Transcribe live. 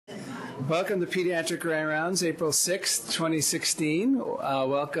Welcome to Pediatric Grand Rounds, April 6th, 2016.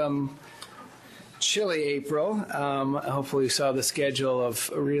 Welcome, chilly April. Hopefully you saw the schedule of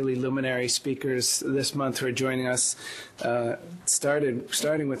really luminary speakers this month who are joining us,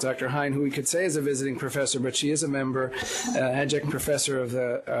 starting with Dr. Hein, who we could say is a visiting professor, but she is a member, adjunct professor of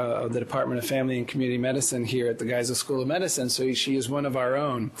the Department of Family and Community Medicine here at the Geisel School of Medicine, so she is one of our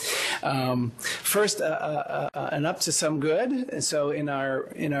own. First, and up to some good. So in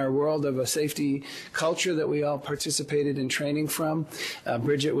our world of a safety culture that we all participated in training from,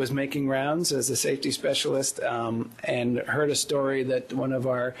 Bridget was making rounds as a safety specialist and heard a story that one of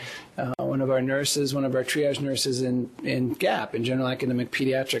our nurses, one of our triage nurses in GAP, in General Academic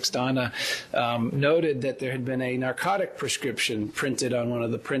Pediatrics, Donna, noted that there had been a narcotic prescription printed on one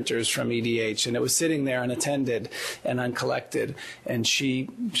of the printers from EDH, and it was sitting there unattended and uncollected. And she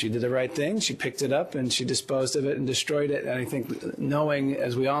did the right thing. She picked it up and she disposed of it and destroyed it. And I think, knowing,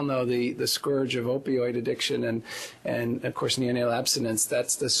 as we all know, the scourge of opioid addiction and of course neonatal abstinence,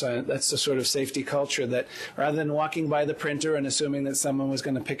 that's the sort of safety culture that, rather than walking by the printer and assuming that someone was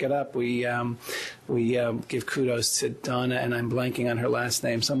going to pick it up, we give kudos to Donna, and I'm blanking on her last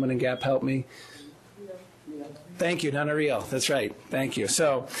name. Someone in GAP help me. Thank you, Donna Riel. That's right. Thank you.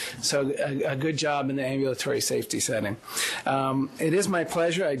 So a good job in the ambulatory safety setting. It is my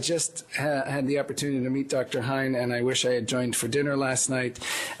pleasure. I just had the opportunity to meet Dr. Hein, and I wish I had joined for dinner last night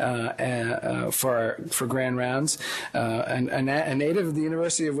for Grand Rounds. A native of the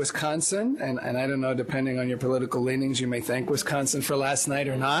University of Wisconsin, and I don't know, depending on your political leanings, you may thank Wisconsin for last night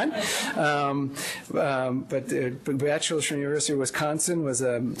or not. But the bachelor's from the University of Wisconsin, was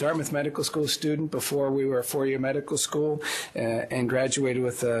a Dartmouth Medical School student before we were a four-year medical school, and graduated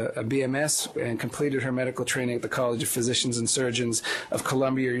with a BMS and completed her medical training at the College of Physicians and Surgeons of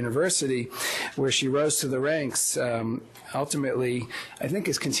Columbia University, where she rose to the ranks. Ultimately, I think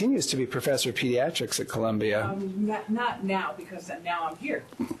continues to be professor of pediatrics at Columbia. Not now, because now I'm here.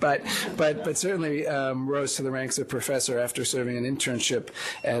 But certainly rose to the ranks of professor after serving an internship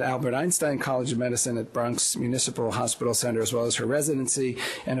at Albert Einstein College of Medicine at Bronx Municipal Hospital Center, as well as her residency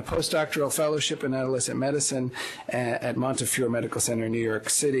and a postdoctoral fellowship in adolescent medicine at Montefiore Medical Center in New York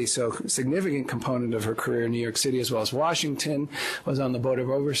City. So significant component of her career in New York City as well as Washington, was on the Board of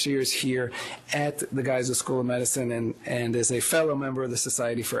Overseers here at the Geisel School of Medicine, and is a fellow member of the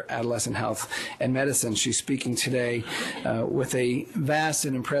Society for Adolescent Health and Medicine. She's speaking today with a vast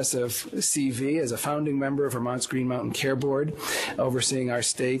and impressive CV as a founding member of Vermont's Green Mountain Care Board, overseeing our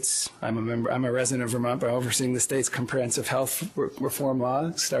state's, I'm a resident of Vermont, but overseeing the state's comprehensive health reform law,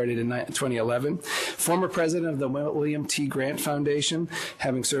 started in 2011. Former president of the William T. Grant Foundation,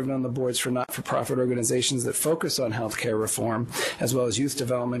 having served on the boards for not-for-profit organizations that focus on healthcare reform, as well as youth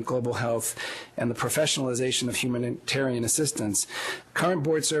development, global health, and the professionalization of humanitarian assistance. Current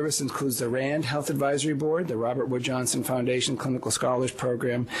board service includes the RAND Health Advisory Board, the Robert Wood Johnson Foundation Clinical Scholars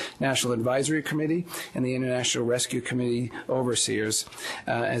Program National Advisory Committee, and the International Rescue Committee Overseers.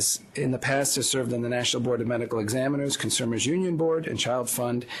 As in the past, has served on the National Board of Medical Examiners, Consumers Union Board, and Child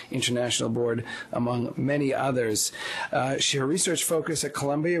Fund International Board, among many others. Her research focus at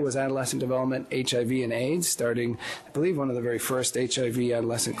Columbia was adolescent development, HIV, and AIDS, starting, I believe, one of the very first HIV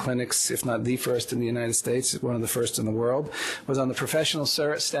adolescent clinics, if not the first in the United States, one of the first in the world. Was on the professional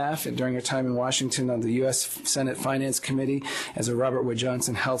staff during her time in Washington on the U.S. Senate Finance Committee as a Robert Wood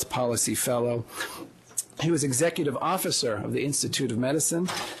Johnson Health Policy Fellow. He was executive officer of the Institute of Medicine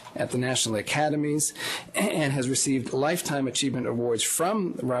at the National Academies, and has received Lifetime Achievement Awards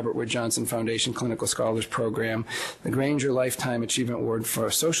from the Robert Wood Johnson Foundation Clinical Scholars Program, the Granger Lifetime Achievement Award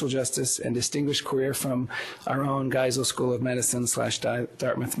for Social Justice, and Distinguished Career from our own Geisel School of Medicine /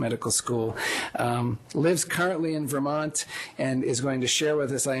 Dartmouth Medical School. Lives currently in Vermont and is going to share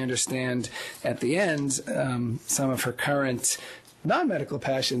with us, I understand, at the end, some of her current non-medical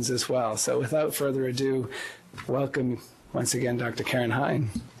passions as well. So without further ado, welcome once again, Dr. Karen Hein.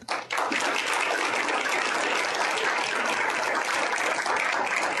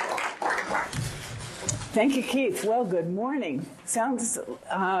 Thank you, Keith. Well, good morning. Sounds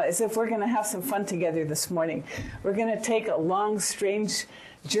as if we're going to have some fun together this morning. We're going to take a long, strange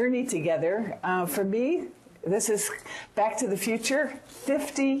journey together. For me, this is Back to the Future.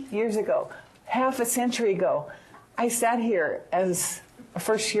 50 years ago, half a century ago, I sat here as a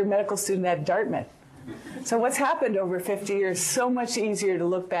first-year medical student at Dartmouth. So what's happened over 50 years? So much easier to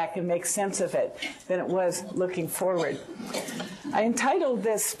look back and make sense of it than it was looking forward. I entitled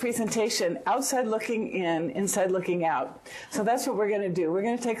this presentation, Outside Looking In, Inside Looking Out. So that's what we're going to do. We're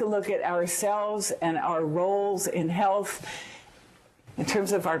going to take a look at ourselves and our roles in health in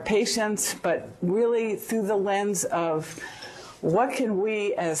terms of our patients, but really through the lens of what can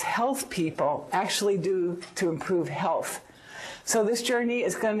we as health people actually do to improve health? So this journey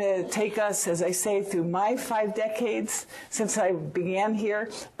is going to take us, as I say, through my 5 decades since I began here,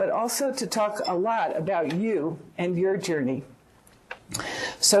 but also to talk a lot about you and your journey.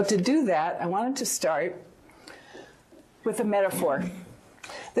 So to do that, I wanted to start with a metaphor.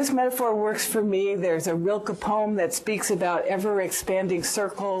 This metaphor works for me. There's a Rilke poem that speaks about ever-expanding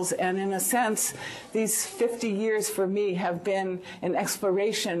circles, and in a sense, these 50 years for me have been an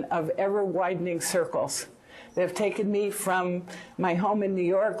exploration of ever-widening circles. They've taken me from my home in New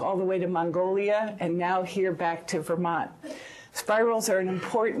York all the way to Mongolia, and now here back to Vermont. Spirals are an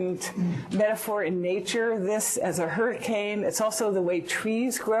important metaphor in nature. This as a hurricane. It's also the way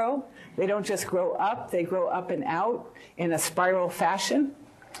trees grow. They don't just grow up, they grow up and out in a spiral fashion.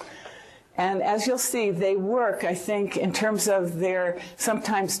 And as you'll see, they work, I think, in terms of their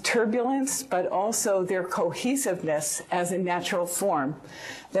sometimes turbulence, but also their cohesiveness as a natural form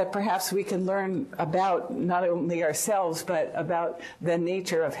that perhaps we can learn about not only ourselves, but about the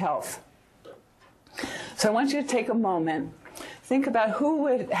nature of health. So I want you to take a moment, think about who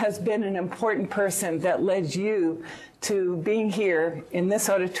has been an important person that led you to being here in this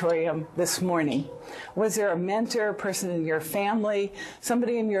auditorium this morning. Was there a mentor, a person in your family,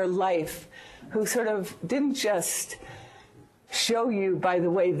 somebody in your life who sort of didn't just show you by the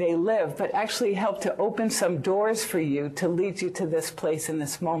way they live, but actually helped to open some doors for you to lead you to this place in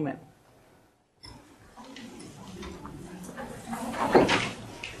this moment?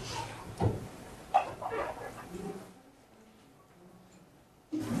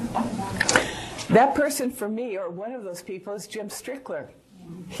 That person for me, or one of those people, is Jim Strickler,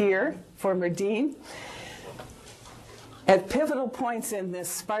 here, former dean. At pivotal points in this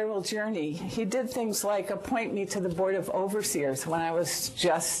spiral journey, he did things like appoint me to the Board of Overseers when I was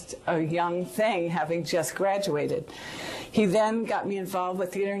just a young thing, having just graduated. He then got me involved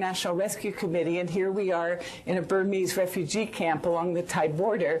with the International Rescue Committee, and here we are in a Burmese refugee camp along the Thai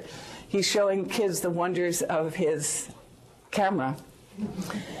border. He's showing kids the wonders of his camera.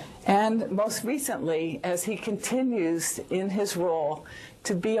 And most recently, as he continues in his role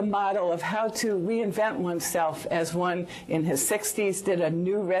to be a model of how to reinvent oneself, as one in his 60s did a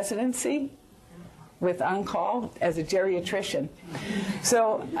new residency with On-Call as a geriatrician.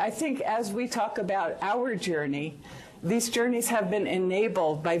 So I think as we talk about our journey, these journeys have been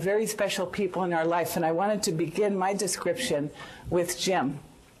enabled by very special people in our life, and I wanted to begin my description with Jim.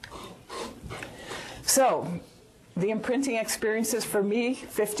 So, the imprinting experiences for me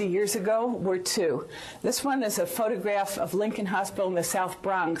 50 years ago were 2. This one is a photograph of Lincoln Hospital in the South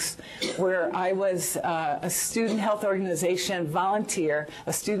Bronx, where I was a student health organization volunteer,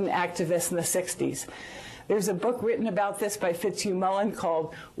 a student activist in the 60s. There's a book written about this by Fitzhugh Mullen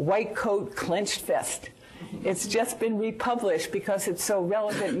called White Coat Clenched Fist. It's just been republished because it's so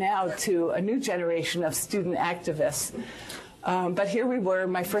relevant now to a new generation of student activists. But here we were.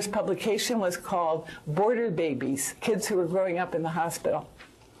 My first publication was called Border Babies, Kids Who Were Growing Up in the Hospital.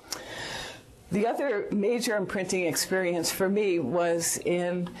 The other major imprinting experience for me was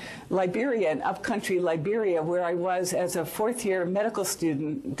in Liberia, in upcountry Liberia, where I was as a 4th-year medical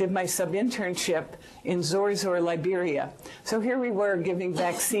student, did my sub-internship in Zorzor, Liberia. So here we were giving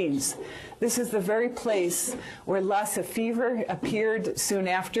vaccines. This is the very place where Lassa fever appeared soon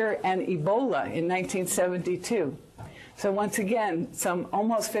after, and Ebola in 1972. So once again, some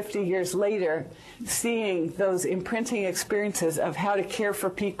almost 50 years later, seeing those imprinting experiences of how to care for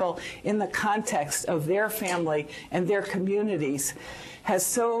people in the context of their family and their communities has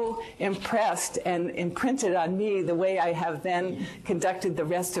so impressed and imprinted on me the way I have then conducted the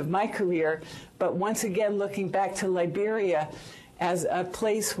rest of my career. But once again, looking back to Liberia as a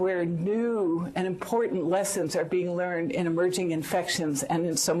place where new and important lessons are being learned in emerging infections and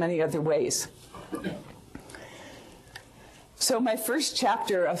in so many other ways. So my first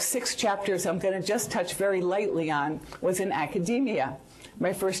chapter of 6 chapters I'm going to just touch very lightly on was in academia.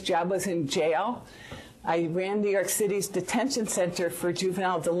 My first job was in jail. I ran New York City's detention center for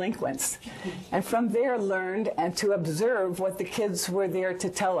juvenile delinquents. And from there learned and to observe what the kids were there to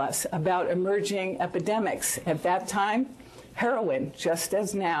tell us about emerging epidemics. At that time, heroin, just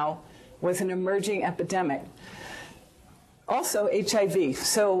as now, was an emerging epidemic. Also HIV.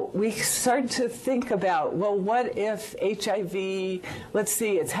 So we started to think about, well, what if HIV, let's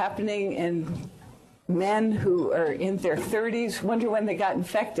see, it's happening in men who are in their 30s, wonder when they got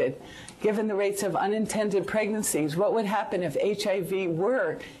infected. given the rates of unintended pregnancies, what would happen if HIV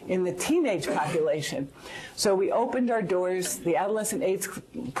were in the teenage population? So we opened our doors. The Adolescent AIDS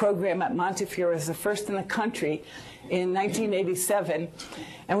program at Montefiore was the first in the country in 1987,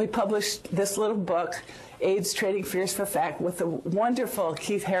 and we published this little book, AIDS Trading Fears for Fact, with a wonderful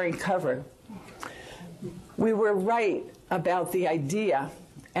Keith Haring cover. We were right about the idea.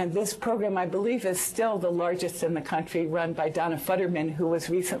 And this program, I believe, is still the largest in the country, run by Donna Futterman, who was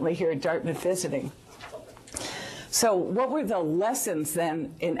recently here at Dartmouth visiting. So what were the lessons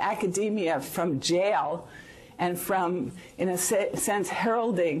then in academia from jail and from, in a sense,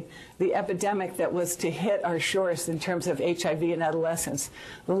 heralding the epidemic that was to hit our shores in terms of HIV in adolescents?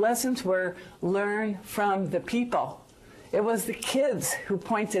 The lessons were learn from the people. It was the kids who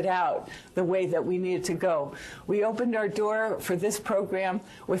pointed out the way that we needed to go. We opened our door for this program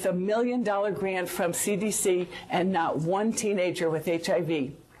with $1 million grant from CDC and not one teenager with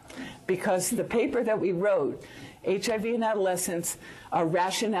HIV. Because the paper that we wrote, HIV in Adolescents, a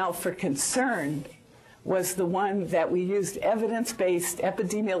rationale for concern, was the one that we used evidence-based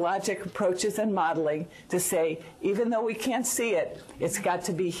epidemiologic approaches and modeling to say, even though we can't see it, it's got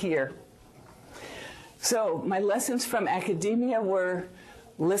to be here. So my lessons from academia were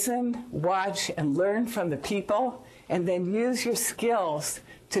listen, watch, and learn from the people, and then use your skills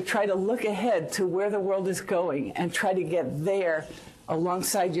to try to look ahead to where the world is going and try to get there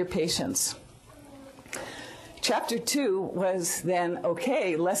alongside your patients. Chapter 2 was then,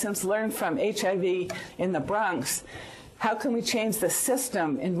 okay, lessons learned from HIV in the Bronx. How can we change the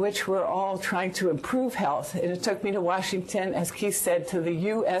system in which we're all trying to improve health? And it took me to Washington, as Keith said, to the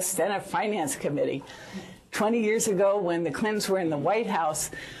U.S. Senate Finance Committee. 20 years ago, when the Clintons were in the White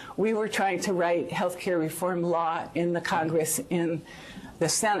House, we were trying to write healthcare reform law in the Congress, in the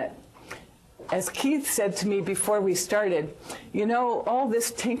Senate. As Keith said to me before we started, you know, all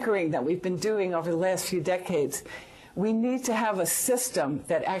this tinkering that we've been doing over the last few decades, we need to have a system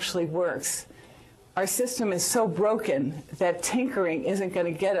that actually works. Our system is so broken that tinkering isn't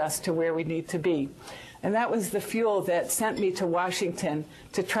going to get us to where we need to be. And that was the fuel that sent me to Washington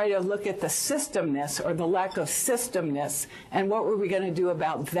to try to look at the systemness or the lack of systemness and what were we going to do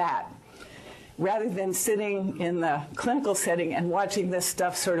about that, rather than sitting in the clinical setting and watching this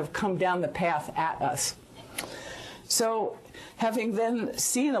stuff sort of come down the path at us. So having then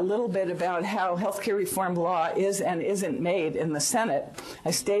seen a little bit about how healthcare reform law is and isn't made in the Senate,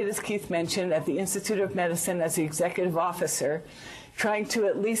 I stayed, as Keith mentioned, at the Institute of Medicine as the executive officer, trying to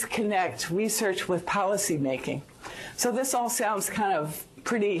at least connect research with policy making. So this all sounds kind of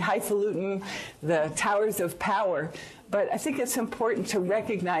pretty highfalutin, the towers of power, but I think it's important to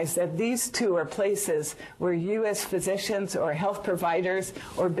recognize that these two are places where you as physicians or health providers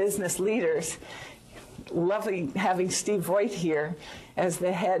or business leaders, loving having Steve Voigt here as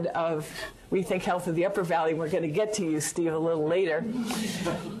the head of Rethink Health of the Upper Valley. We're going to get to you, Steve, a little later.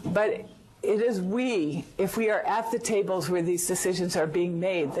 But it is we, if we are at the tables where these decisions are being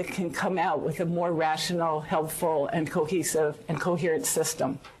made, that can come out with a more rational, helpful, and cohesive and coherent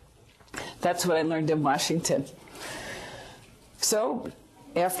system. That's what I learned in Washington. So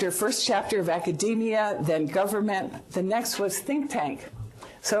after first chapter of academia, then government, the next was think tank.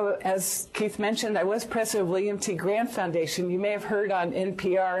 So as Keith mentioned, I was president of William T. Grant Foundation. You may have heard on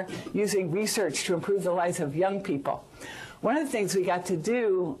NPR using research to improve the lives of young people. One of the things we got to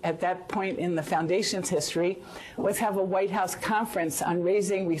do at that point in the foundation's history was have a White House conference on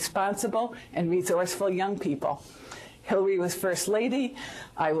raising responsible and resourceful young people. Hillary was First Lady.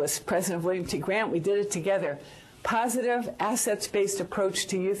 I was president of William T. Grant. We did it together. Positive, assets-based approach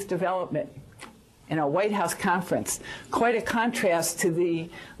to youth development in a White House conference. Quite a contrast to the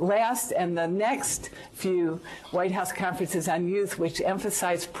last and the next few White House conferences on youth, which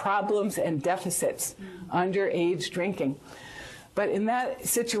emphasize problems and deficits, underage drinking. But in that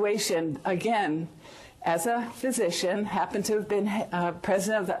situation, again, as a physician, happened to have been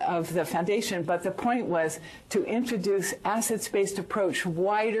president of the foundation, but the point was to introduce assets-based approach,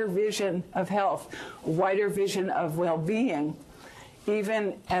 wider vision of health, wider vision of well-being,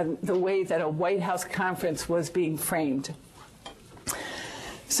 even the way that a White House conference was being framed.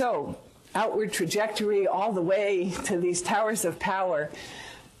 So, outward trajectory all the way to these towers of power.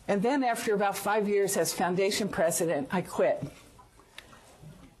 And then after about 5 years as foundation president, I quit.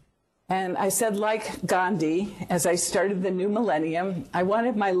 And I said, like Gandhi, as I started the new millennium, I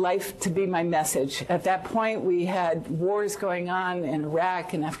wanted my life to be my message. At that point, we had wars going on in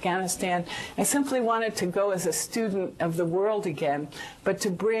Iraq and Afghanistan. I simply wanted to go as a student of the world again, but to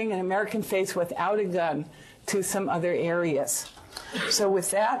bring an American faith without a gun to some other areas. So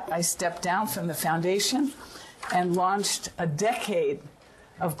with that, I stepped down from the foundation and launched a decade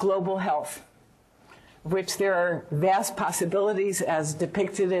of global health, which there are vast possibilities as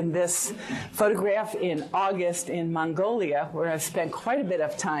depicted in this photograph in August in Mongolia, where I spent quite a bit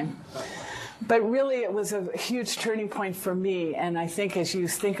of time. But really, it was a huge turning point for me, and I think as you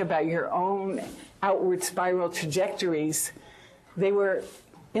think about your own outward spiral trajectories, they were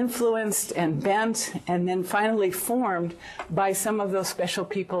influenced and bent and then finally formed by some of those special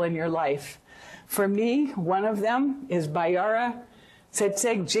people in your life. For me, one of them is Bayara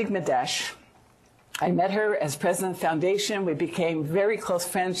Tsetseg Jigmedash. I met her as president of the foundation. We became very close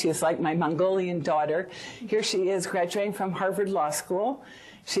friends. She is like my Mongolian daughter. Here she is graduating from Harvard Law School.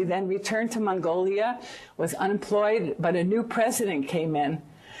 She then returned to Mongolia, was unemployed, but a new president came in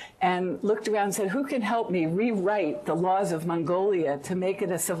and looked around and said, who can help me rewrite the laws of Mongolia to make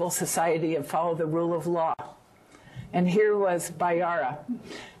it a civil society and follow the rule of law? And here was Bayara,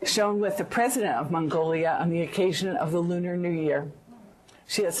 shown with the president of Mongolia on the occasion of the Lunar New Year.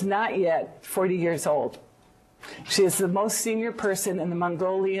 She is not yet 40 years old. She is the most senior person in the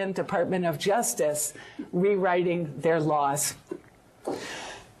Mongolian Department of Justice rewriting their laws.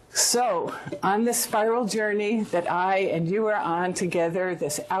 So, on this spiral journey that I and you are on together,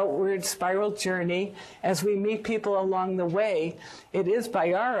 this outward spiral journey, as we meet people along the way, it is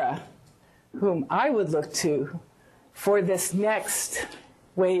Bayara whom I would look to for this next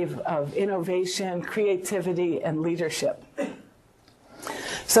wave of innovation, creativity, and leadership.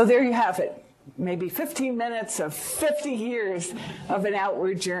 So there you have it. Maybe 15 minutes of 50 years of an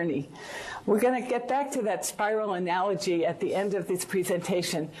outward journey. We're going to get back to that spiral analogy at the end of this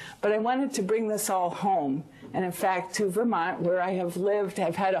presentation, but I wanted to bring this all home, and in fact to Vermont, where I have lived.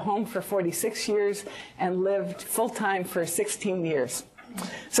 I've had a home for 46 years and lived full-time for 16 years.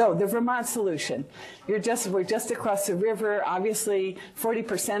 So the Vermont solution. We're just across the river. Obviously,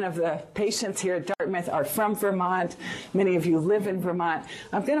 40% of the patients here at Dartmouth are from Vermont. Many of you live in Vermont.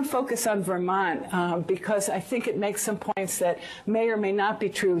 I'm going to focus on Vermont because I think it makes some points that may or may not be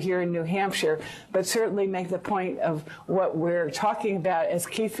true here in New Hampshire, but certainly make the point of what we're talking about, as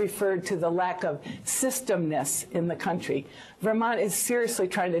Keith referred to the lack of systemness in the country. Vermont is seriously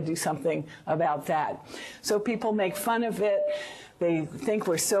trying to do something about that. So people make fun of it. They think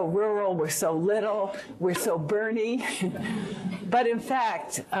we're so rural, we're so little, we're so Bernie. But in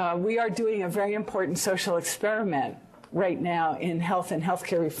fact, we are doing a very important social experiment right now in health and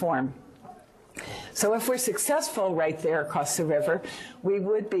healthcare reform. So if we're successful right there across the river, we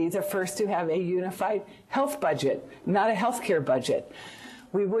would be the first to have a unified health budget, not a healthcare budget.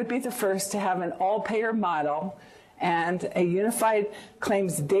 We would be the first to have an all-payer model and a unified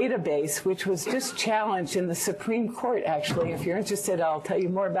claims database, which was just challenged in the Supreme Court, actually. If you're interested, I'll tell you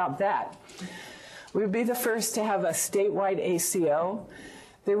more about that. We would be the first to have a statewide ACO.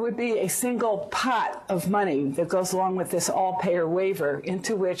 There would be a single pot of money that goes along with this all-payer waiver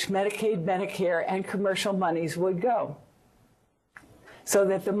into which Medicaid, Medicare, and commercial monies would go, so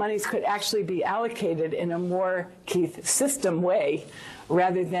that the monies could actually be allocated in a more, Keith, system way,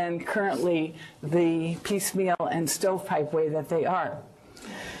 rather than currently the piecemeal and stovepipe way that they are.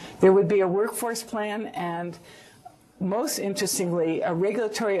 There would be a workforce plan and, most interestingly, a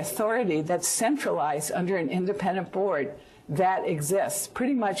regulatory authority that's centralized under an independent board. That exists.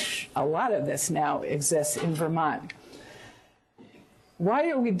 Pretty much a lot of this now exists in Vermont.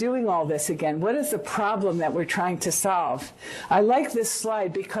 Why are we doing all this again? What is the problem that we're trying to solve? I like this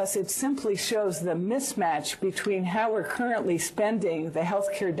slide because it simply shows the mismatch between how we're currently spending the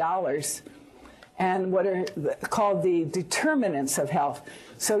healthcare dollars and what are called the determinants of health.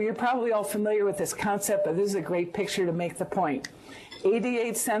 So you're probably all familiar with this concept, but this is a great picture to make the point.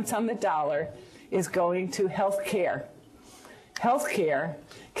 88 cents on the dollar is going to healthcare. Healthcare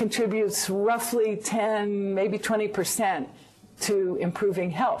contributes roughly 10, maybe 20% to improving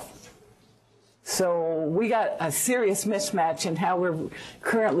health. So we got a serious mismatch in how we're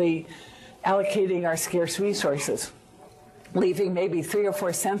currently allocating our scarce resources, leaving maybe 3 or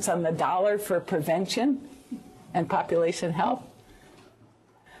 4 cents on the dollar for prevention and population health.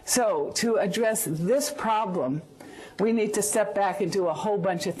 So to address this problem, we need to step back and do a whole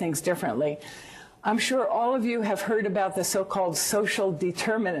bunch of things differently. I'm sure all of you have heard about the so-called social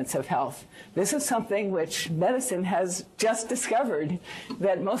determinants of health. This is something which medicine has just discovered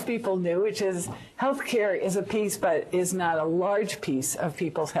that most people knew, which is healthcare is a piece but is not a large piece of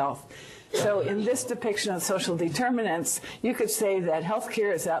people's health. So in this depiction of social determinants, you could say that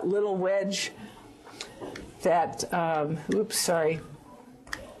healthcare is that little wedge that,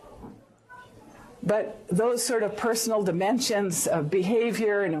 But those sort of personal dimensions of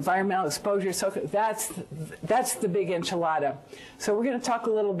behavior and environmental exposure, so that's the big enchilada. So we're going to talk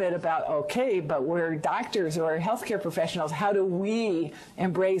a little bit about, okay, but we're doctors or healthcare professionals. How do we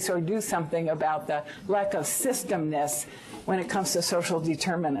embrace or do something about the lack of systemness when it comes to social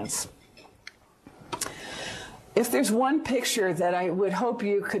determinants? If there's one picture that I would hope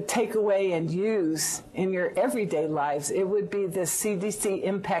you could take away and use in your everyday lives, it would be this CDC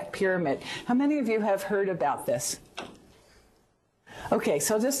impact pyramid. How many of you have heard about this? Okay,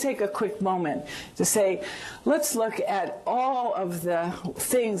 so just take a quick moment to say, let's look at all of the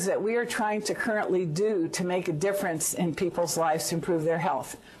things that we are trying to currently do to make a difference in people's lives to improve their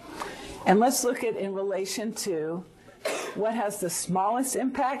health. And let's look at in relation to what has the smallest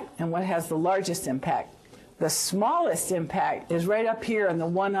impact and what has the largest impact. The smallest impact is right up here on the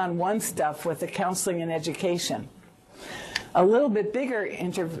one-on-one stuff with the counseling and education. A little bit bigger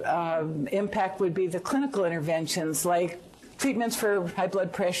impact would be the clinical interventions like treatments for high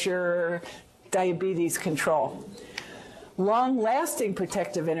blood pressure, diabetes control. Long-lasting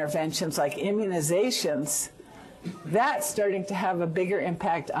protective interventions like immunizations, that's starting to have a bigger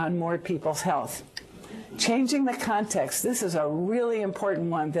impact on more people's health. Changing the context, this is a really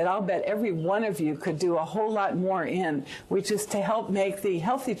important one that I'll bet every one of you could do a whole lot more in, which is to help make the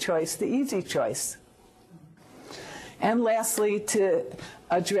healthy choice the easy choice. And lastly, to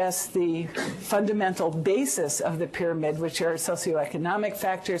address the fundamental basis of the pyramid, which are socioeconomic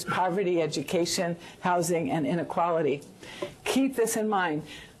factors, poverty, education, housing, and inequality. Keep this in mind.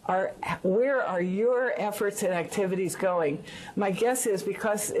 Where are your efforts and activities going? My guess is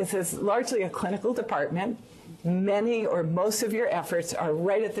because it is largely a clinical department, many or most of your efforts are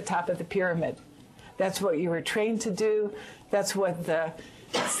right at the top of the pyramid. That's what you were trained to do. That's what the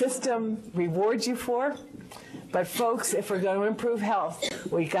system rewards you for. But folks, if we're going to improve health,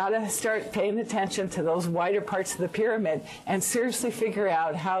 we got to start paying attention to those wider parts of the pyramid and seriously figure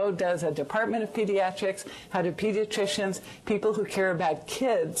out how does a Department of Pediatrics, how do pediatricians, people who care about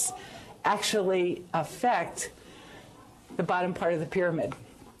kids, actually affect the bottom part of the pyramid.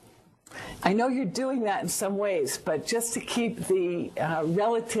 I know you're doing that in some ways, but just to keep the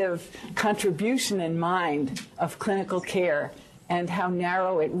relative contribution in mind of clinical care and how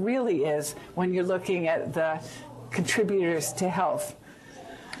narrow it really is when you're looking at the contributors to health.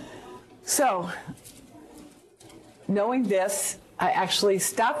 So, knowing this, I actually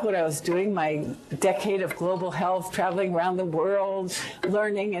stopped what I was doing, my decade of global health, traveling around the world,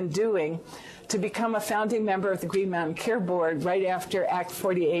 learning and doing, to become a founding member of the Green Mountain Care Board right after Act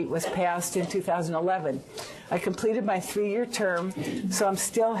 48 was passed in 2011. I completed my 3-year term, so I'm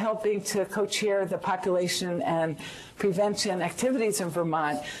still helping to co-chair the population and prevention activities in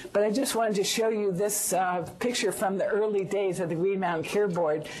Vermont. But I just wanted to show you this picture from the early days of the Green Mountain Care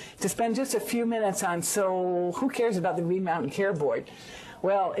Board to spend just a few minutes on, so who cares about the Green Mountain Care Board?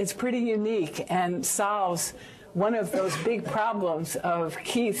 Well, it's pretty unique and solves one of those big problems of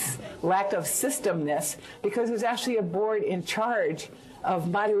Keith's lack of systemness, because there's actually a board in charge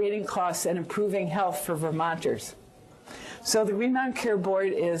of moderating costs and improving health for Vermonters. So the Green Mountain Care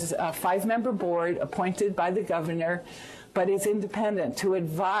Board is a 5-member board appointed by the governor, but it's independent to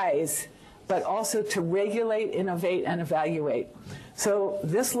advise, but also to regulate, innovate, and evaluate. So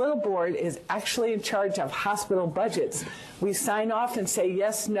this little board is actually in charge of hospital budgets. We sign off and say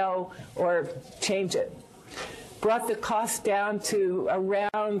yes, no, or change it. Brought the cost down to around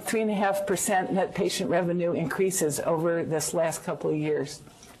 3.5% net patient revenue increases over this last couple of years.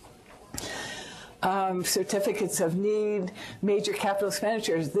 Certificates of need, major capital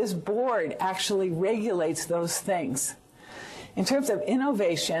expenditures. This board actually regulates those things. In terms of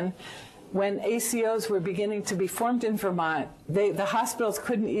innovation, when ACOs were beginning to be formed in Vermont, the hospitals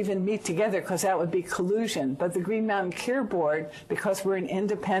couldn't even meet together because that would be collusion. But the Green Mountain Care Board, because we're an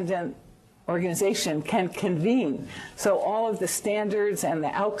independent organization, can convene. So all of the standards and the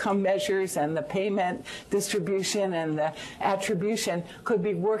outcome measures and the payment distribution and the attribution could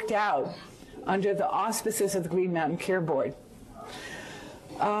be worked out under the auspices of the Green Mountain Care Board.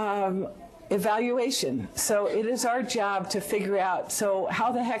 Evaluation. So it is our job to figure out, so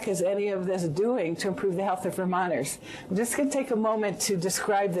how the heck is any of this doing to improve the health of Vermonters? I'm just going to take a moment to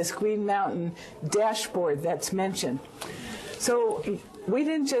describe this Green Mountain dashboard that's mentioned. So we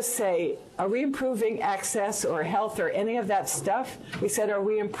didn't just say, are we improving access or health or any of that stuff? We said, are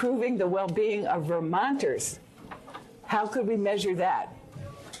we improving the well-being of Vermonters? How could we measure that?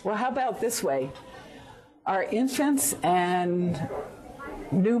 Well, how about this way? Are infants and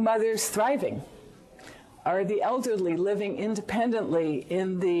new mothers thriving? Are the elderly living independently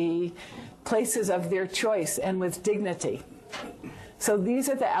in the places of their choice and with dignity? So these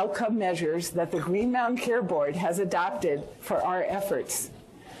are the outcome measures that the Green Mountain Care Board has adopted for our efforts.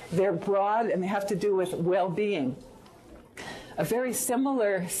 They're broad and they have to do with well-being. A very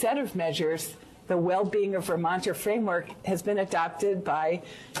similar set of measures, the Well-Being of Vermonter framework, has been adopted by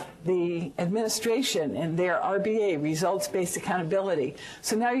the administration in their RBA, Results-Based Accountability.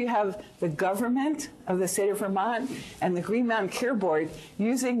 So now you have the government of the state of Vermont and the Green Mountain Care Board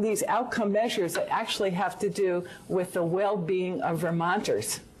using these outcome measures that actually have to do with the well-being of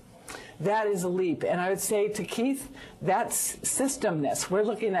Vermonters. That is a leap. And I would say to Keith, that's systemness. We're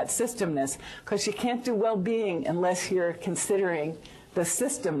looking at systemness because you can't do well-being unless you're considering the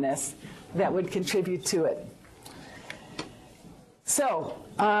systemness that would contribute to it. So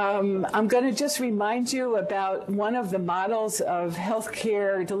I'm going to just remind you about one of the models of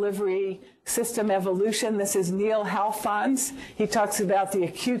healthcare delivery system evolution. This is Neil Halfon's. He talks about the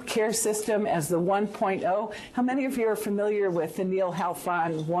acute care system as the 1.0. How many of you are familiar with the Neil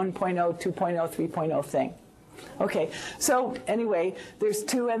Halfon 1.0, 2.0, 3.0 thing? Okay, so anyway, there's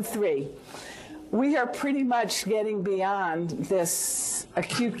 2 and 3. We are pretty much getting beyond this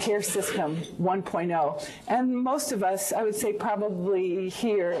acute care system 1.0. And most of us, I would say probably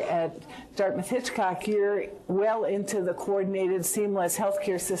here at Dartmouth-Hitchcock, you're well into the coordinated, seamless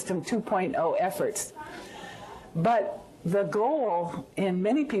healthcare system 2.0 efforts. But the goal in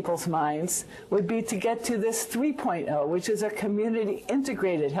many people's minds would be to get to this 3.0, which is a community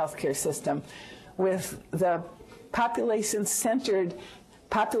integrated healthcare system with the population-centered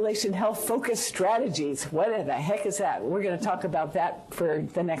population health focused strategies. What the heck is that? We're going to talk about that for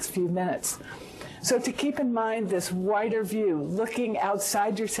the next few minutes. So to keep in mind this wider view, looking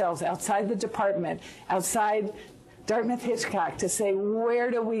outside yourselves, outside the department, outside Dartmouth-Hitchcock, to say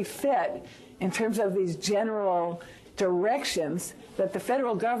where do we fit in terms of these general directions that the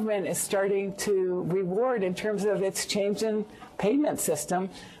federal government is starting to reward in terms of its change in payment system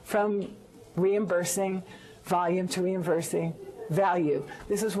from reimbursing volume to reimbursing value.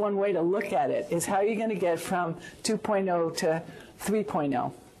 This is one way to look at it, is how are you going to get from 2.0 to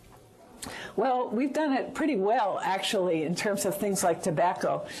 3.0? Well, we've done it pretty well, actually, in terms of things like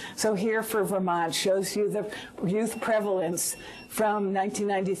tobacco. So here for Vermont shows you the youth prevalence from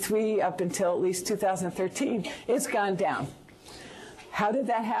 1993 up until at least 2013. It's gone down. How did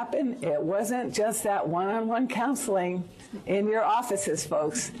that happen? It wasn't just that one-on-one counseling in your offices,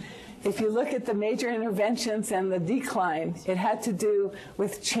 folks. If you look at the major interventions and the decline, it had to do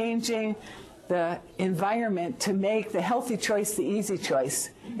with changing the environment to make the healthy choice the easy choice.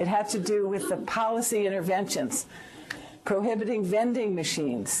 It had to do with the policy interventions, prohibiting vending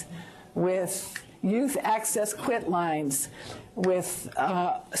machines, with youth access quit lines, with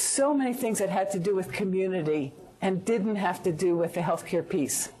so many things that had to do with community and didn't have to do with the healthcare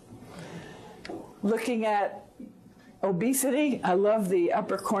piece. Looking at obesity, I love the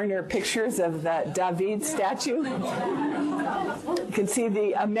upper corner pictures of that David statue. You can see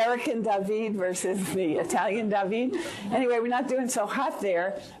the American David versus the Italian David. Anyway, we're not doing so hot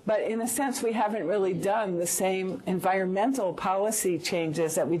there, but in a sense we haven't really done the same environmental policy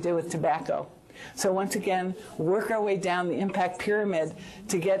changes that we do with tobacco. So once again, work our way down the impact pyramid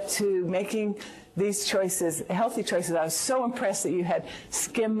to get to making these choices, healthy choices. I was so impressed that you had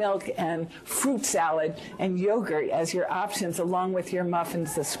skim milk and fruit salad and yogurt as your options along with your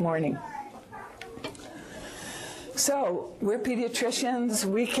muffins this morning. So we're pediatricians,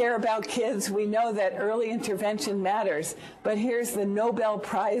 we care about kids, we know that early intervention matters, but here's the Nobel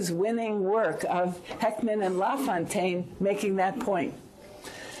Prize winning work of Heckman and LaFontaine making that point.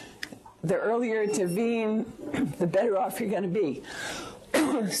 The earlier you intervene, the better off you're going to be.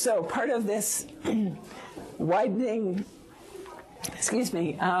 So part of this widening,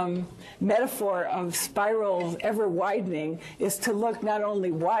 metaphor of spirals ever widening is to look not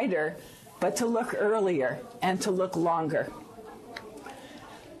only wider, but to look earlier and to look longer.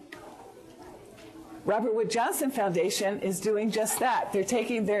 Robert Wood Johnson Foundation is doing just that. They're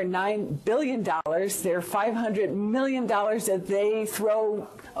taking their $9 billion, their $500 million that they throw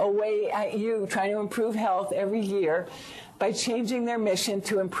away at you trying to improve health every year, by changing their mission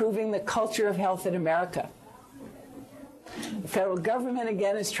to improving the culture of health in America. The federal government,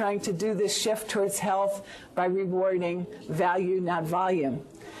 again, is trying to do this shift towards health by rewarding value, not volume.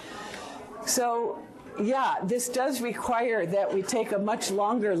 So, yeah, this does require that we take a much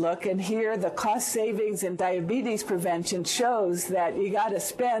longer look, and here the cost savings in diabetes prevention shows that you got to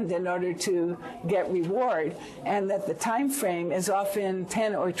spend in order to get reward, and that the time frame is often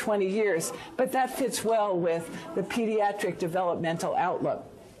 10 or 20 years, but that fits well with the pediatric developmental outlook.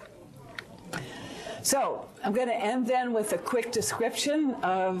 So I'm going to end then with a quick description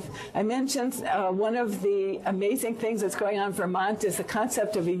of, I mentioned one of the amazing things that's going on in Vermont is the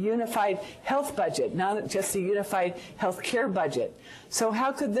concept of a unified health budget, not just a unified health care budget. So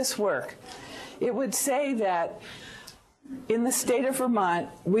how could this work? It would say that in the state of Vermont,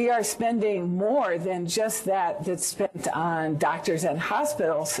 we are spending more than just that's spent on doctors and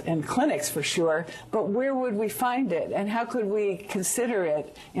hospitals and clinics for sure, but where would we find it and how could we consider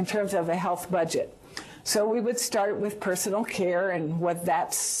it in terms of a health budget? So we would start with personal care and what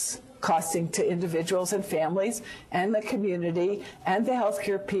that's costing to individuals and families and the community and the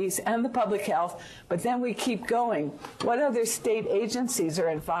healthcare piece and the public health, but then we keep going. What other state agencies are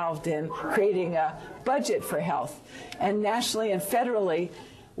involved in creating a budget for health? And nationally and federally,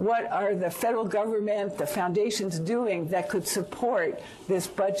 what are the federal government, the foundations doing that could support this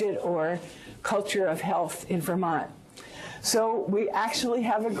budget or culture of health in Vermont? So we actually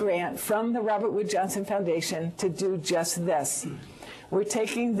have a grant from the Robert Wood Johnson Foundation to do just this. We're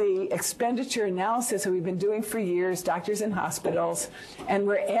taking the expenditure analysis that we've been doing for years, doctors and hospitals, and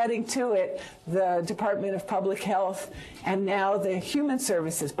we're adding to it the Department of Public Health and now the Human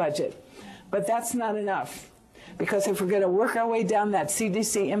Services budget. But that's not enough, because if we're going to work our way down that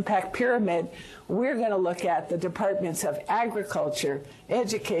CDC impact pyramid, we're going to look at the departments of agriculture,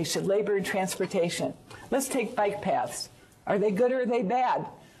 education, labor, and transportation. Let's take bike paths. Are they good or are they bad?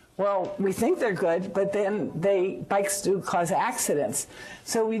 Well, we think they're good, but then bikes do cause accidents.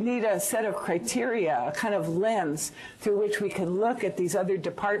 So we need a set of criteria, a kind of lens through which we can look at these other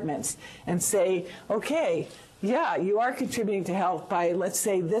departments and say, okay, yeah, you are contributing to health by, let's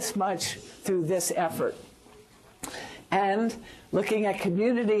say, this much through this effort. And looking at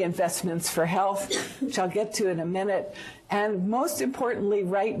community investments for health, which I'll get to in a minute. And most importantly,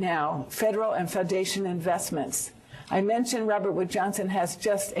 right now, federal and foundation investments. I mentioned Robert Wood Johnson has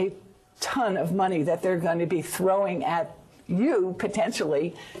just a ton of money that they're going to be throwing at you,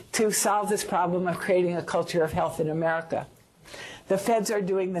 potentially, to solve this problem of creating a culture of health in America. The feds are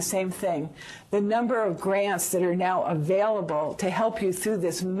doing the same thing. The number of grants that are now available to help you through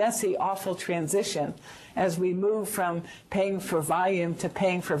this messy, awful transition as we move from paying for volume to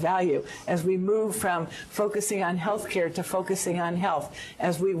paying for value, as we move from focusing on healthcare to focusing on health,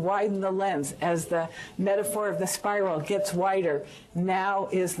 as we widen the lens, as the metaphor of the spiral gets wider, now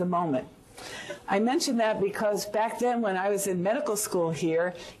is the moment. I mention that because back then when I was in medical school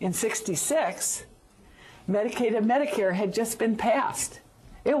here in '66, Medicaid and Medicare had just been passed.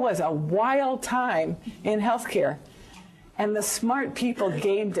 It was a wild time in healthcare. And the smart people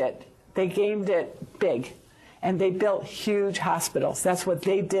gamed it. They gamed it big. And they built huge hospitals. That's what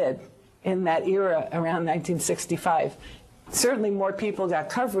they did in that era around 1965. Certainly more people got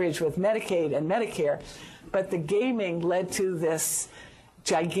coverage with Medicaid and Medicare, but the gaming led to this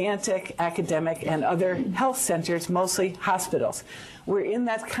gigantic academic and other health centers, mostly hospitals. We're in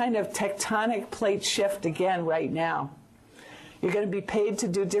that kind of tectonic plate shift again right now. You're going to be paid to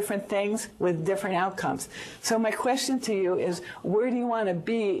do different things with different outcomes. So my question to you is, where do you want to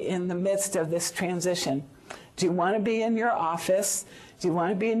be in the midst of this transition? Do you want to be in your office? Do you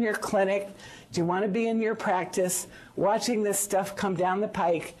want to be in your clinic? Do you want to be in your practice, watching this stuff come down the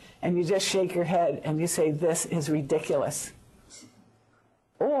pike, and you just shake your head and you say, this is ridiculous?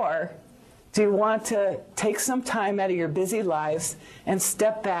 Or do you want to take some time out of your busy lives and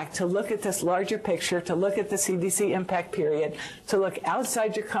step back to look at this larger picture, to look at the CDC impact period, to look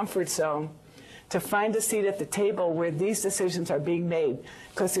outside your comfort zone, to find a seat at the table where these decisions are being made?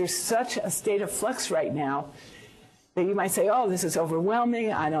 Because there's such a state of flux right now that you might say, oh, this is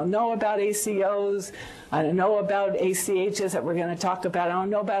overwhelming. I don't know about ACOs. I don't know about ACHs that we're going to talk about. I don't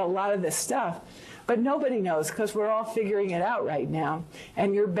know about a lot of this stuff. But nobody knows, because we're all figuring it out right now.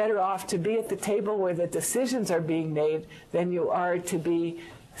 And you're better off to be at the table where the decisions are being made than you are to be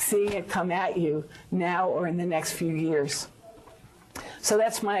seeing it come at you now or in the next few years. So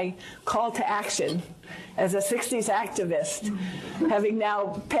that's my call to action as a 60s activist, having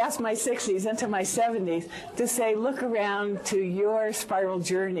now passed my 60s into my 70s, to say, look around to your spiral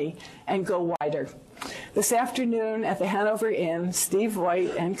journey and go wider. This afternoon at the Hanover Inn, Steve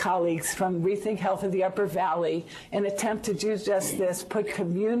White and colleagues from Rethink Health of the Upper Valley, in an attempt to do just this, put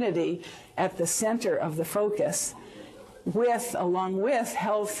community at the center of the focus, along with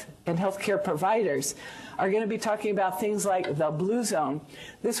health and healthcare providers, are going to be talking about things like the Blue Zone.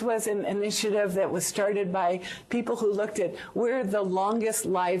 This was an initiative that was started by people who looked at where are the longest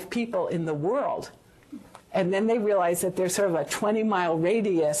live people in the world. And then they realize that there's sort of a 20-mile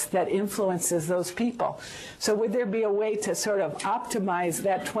radius that influences those people. So would there be a way to sort of optimize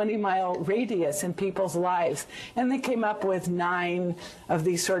that 20-mile radius in people's lives? And they came up with 9 of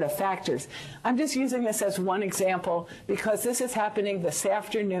these sort of factors. I'm just using this as one example because this is happening this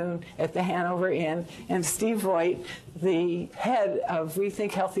afternoon at the Hanover Inn, and Steve Voigt, the head of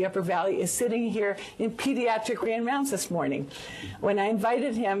Rethink Health the Upper Valley, is sitting here in Pediatric Grand Rounds this morning. When I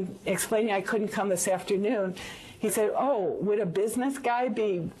invited him, explaining I couldn't come this afternoon, he said, "Oh, would a business guy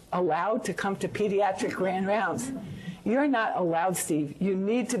be allowed to come to Pediatric Grand Rounds?" You're not allowed, Steve. You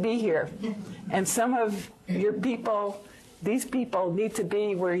need to be here. And some of your people, these people, need to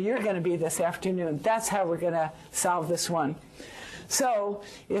be where you're going to be this afternoon. That's how we're going to solve this one. So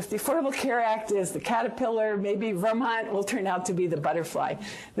if the Affordable Care Act is the caterpillar, maybe Vermont will turn out to be the butterfly.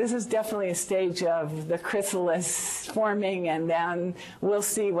 This is definitely a stage of the chrysalis forming, and then we'll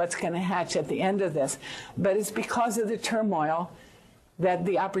see what's going to hatch at the end of this. But it's because of the turmoil that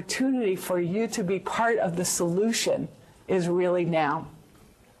the opportunity for you to be part of the solution is really now.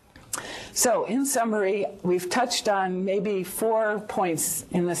 So in summary, we've touched on maybe 4 points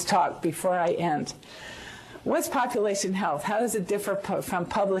in this talk before I end. What's population health? How does it differ from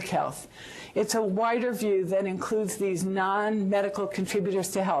public health? It's a wider view that includes these non-medical contributors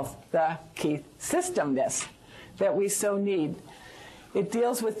to health, the key systemness that we so need. It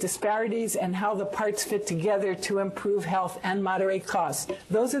deals with disparities and how the parts fit together to improve health and moderate costs.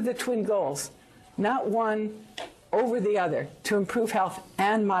 Those are the twin goals, not one over the other, to improve health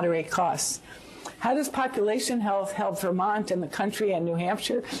and moderate costs. How does population health help Vermont and the country and New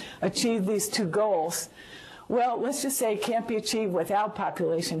Hampshire achieve these 2 goals? Well, let's just say it can't be achieved without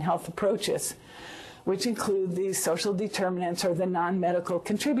population health approaches, which include these social determinants or the non-medical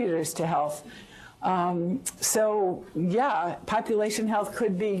contributors to health. So, yeah, population health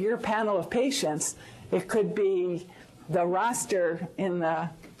could be your panel of patients. It could be the roster in the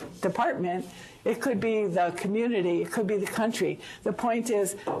department. It could be the community. It could be the country. The point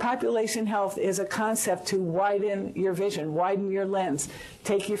is, population health is a concept to widen your vision, widen your lens,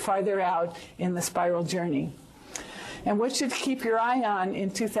 take you farther out in the spiral journey. And what should keep your eye on in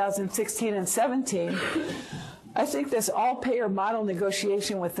 2016 and 17? I think this all-payer model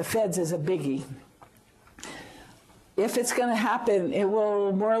negotiation with the feds is a biggie. If it's going to happen, it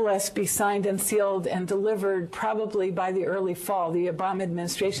will more or less be signed and sealed and delivered probably by the early fall. The Obama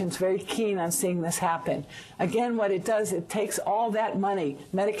administration is very keen on seeing this happen. Again, what it does, it takes all that money,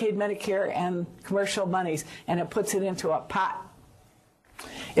 Medicaid, Medicare, and commercial monies, and it puts it into a pot.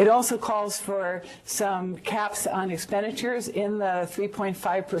 It also calls for some caps on expenditures in the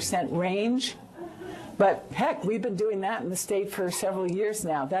 3.5% range. But heck, we've been doing that in the state for several years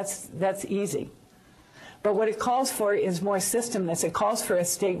now. That's easy. But what it calls for is more systemness. It calls for a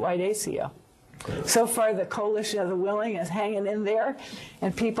statewide ACO. So far, the Coalition of the Willing is hanging in there,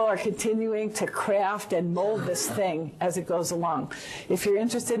 and people are continuing to craft and mold this thing as it goes along. If you're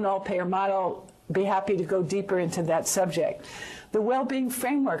interested in all-payer model, be happy to go deeper into that subject. The well-being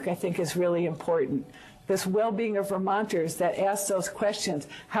framework, I think, is really important. This well-being of Vermonters that asks those questions.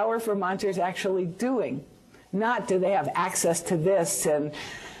 How are Vermonters actually doing? Not do they have access to this and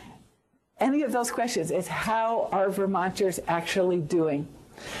any of those questions. It's how are Vermonters actually doing?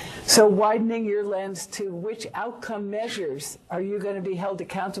 So widening your lens to which outcome measures are you going to be held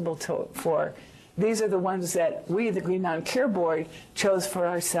accountable for? These are the ones that we, the Green Mountain Care Board, chose for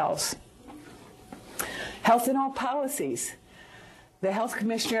ourselves. Health in all policies. The Health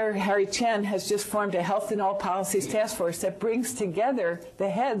Commissioner, Harry Chen, has just formed a Health in All Policies task force that brings together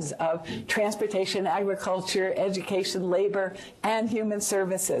the heads of transportation, agriculture, education, labor, and human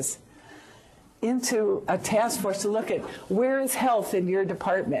services into a task force to look at where is health in your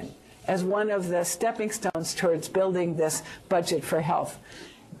department as one of the stepping stones towards building this budget for health.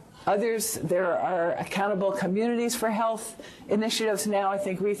 Others, there are accountable communities for health initiatives now. I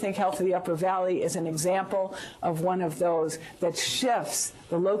think Rethink Health of the Upper Valley is an example of one of those that shifts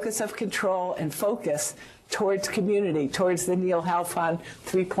the locus of control and focus towards community, towards the Neil Halfon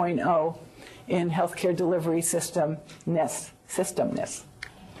 3.0 in healthcare delivery systemness.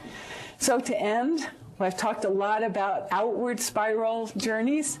 So to end, I've talked a lot about outward spiral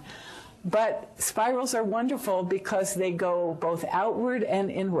journeys. But spirals are wonderful because they go both outward and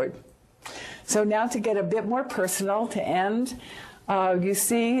inward. So now to get a bit more personal, to end, you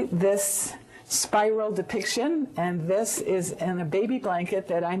see this spiral depiction, and this is in a baby blanket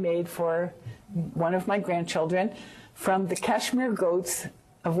that I made for one of my grandchildren from the Kashmir goats,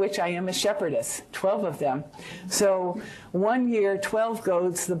 of which I am a shepherdess, 12 of them. So 1 year, 12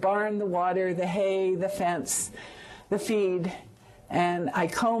 goats, the barn, the water, the hay, the fence, the feed, and I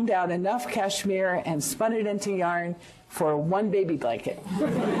combed out enough cashmere and spun it into yarn for one baby blanket.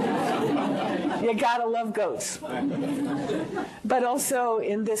 You gotta love goats. But also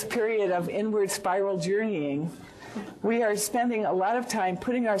in this period of inward spiral journeying, we are spending a lot of time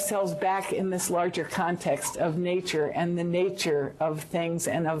putting ourselves back in this larger context of nature and the nature of things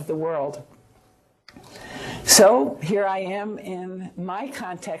and of the world. So here I am in my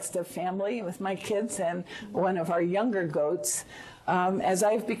context of family with my kids and one of our younger goats, as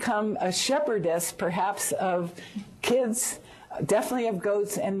I've become a shepherdess, perhaps, of kids, definitely of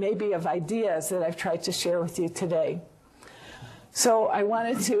goats, and maybe of ideas that I've tried to share with you today. So I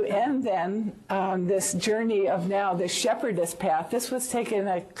wanted to end then this journey of now the shepherdess path. This was taken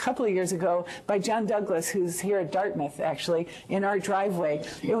a couple of years ago by John Douglas, who's here at Dartmouth, actually, in our driveway.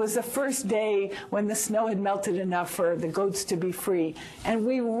 It was the first day when the snow had melted enough for the goats to be free. And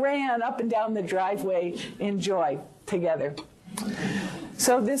we ran up and down the driveway in joy together.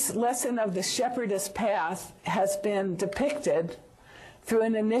 So this lesson of the shepherdess path has been depicted through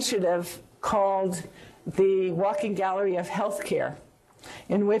an initiative called the Walking Gallery of Healthcare,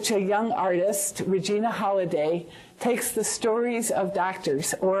 in which a young artist, Regina Holliday, takes the stories of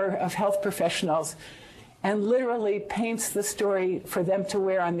doctors or of health professionals and literally paints the story for them to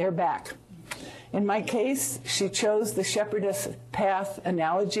wear on their back. In my case, she chose the shepherdess path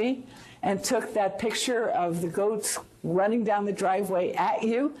analogy and took that picture of the goats running down the driveway at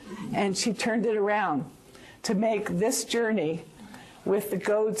you, and she turned it around to make this journey with the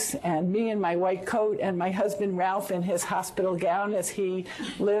goats and me in my white coat and my husband Ralph in his hospital gown as he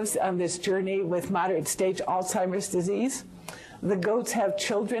lives on this journey with moderate stage Alzheimer's disease. The goats have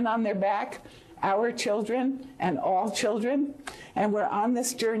children on their back, our children and all children, and we're on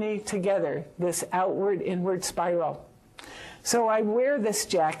this journey together, this outward, inward spiral. So I wear this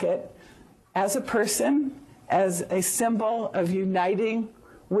jacket as a person, as a symbol of uniting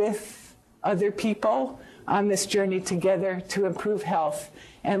with other people on this journey together to improve health.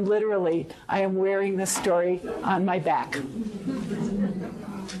 And literally, I am wearing this story on my back.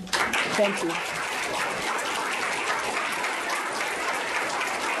 Thank you.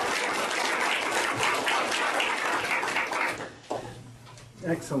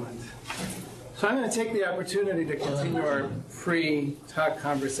 Excellent. So I'm going to take the opportunity to continue our free talk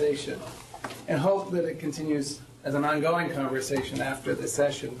conversation and hope that it continues as an ongoing conversation after the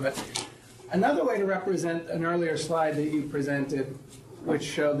session. But another way to represent an earlier slide that you presented, which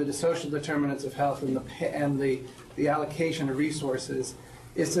showed the social determinants of health and the allocation of resources,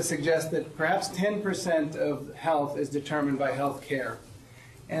 is to suggest that perhaps 10% of health is determined by health care.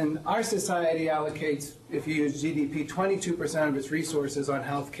 And our society allocates, if you use GDP, 22% of its resources on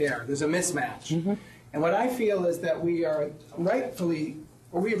health care. There's a mismatch. Mm-hmm. And what I feel is that we are rightfully,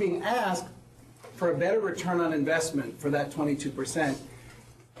 or we are being asked for a better return on investment for that 22%,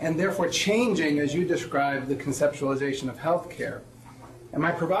 and therefore changing, as you described, the conceptualization of healthcare. And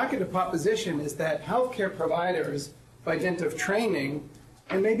my provocative proposition is that healthcare providers, by dint of training,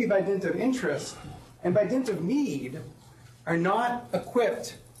 and maybe by dint of interest, and by dint of need, are not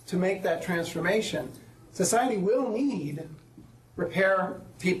equipped to make that transformation. Society will need repair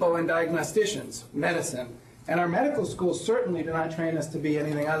people and diagnosticians, medicine. And our medical schools certainly do not train us to be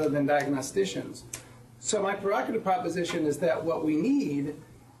anything other than diagnosticians. So my provocative proposition is that what we need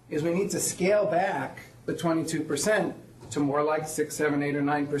is we need to scale back the 22% to more like 6, 7, 8, or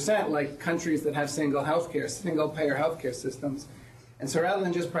 9%, like countries that have single payer healthcare systems. And so rather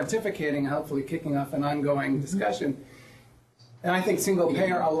than just pontificating, hopefully kicking off an ongoing discussion, and I think single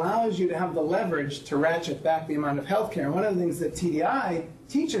payer allows you to have the leverage to ratchet back the amount of healthcare. And one of the things that TDI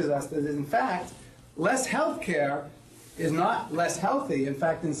teaches us is, in fact, less healthcare is not less healthy. In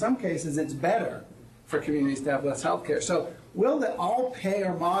fact, in some cases, it's better for communities to have less healthcare. So will the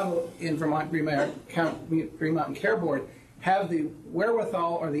all-payer model in Vermont and Care Board have the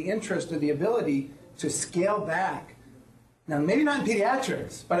wherewithal or the interest or the ability to scale back? Now, maybe not in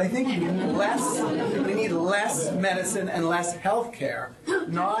pediatrics, but I think we need less medicine and less health care,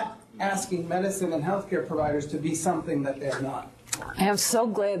 not asking medicine and healthcare providers to be something that they're not. I am so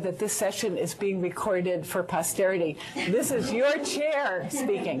glad that this session is being recorded for posterity. This is your chair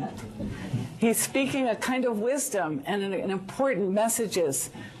speaking. He's speaking a kind of wisdom and an important messages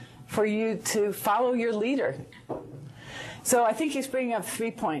for you to follow your leader. So I think he's bringing up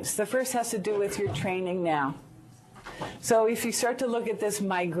 3 points. The first has to do with your training now. So if you start to look at this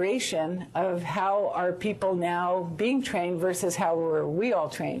migration of how are people now being trained versus how were we all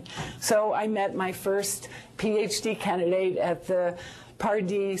trained. So I met my first PhD candidate at the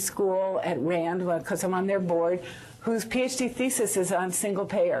Pardee School at Rand, because I'm on their board, whose PhD thesis is on single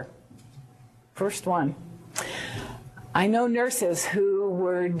payer. First one. I know nurses who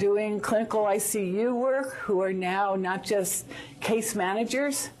were doing clinical ICU work who are now not just case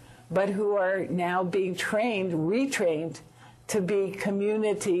managers, but who are now being trained, retrained to be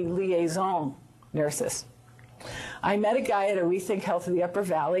community liaison nurses. I met a guy at a Rethink Health of the Upper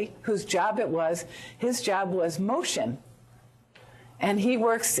Valley whose job his job was motion. And he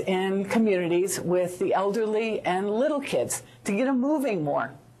works in communities with the elderly and little kids to get them moving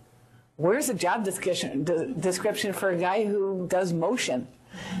more. Where's a job description for a guy who does motion?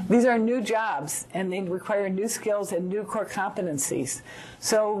 These are new jobs, and they require new skills and new core competencies.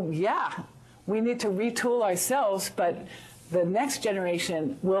 So, yeah, we need to retool ourselves, but the next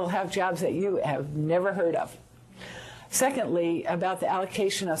generation will have jobs that you have never heard of. Secondly, about the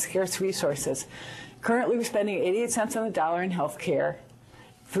allocation of scarce resources. Currently, we're spending 88 cents on the dollar in health care,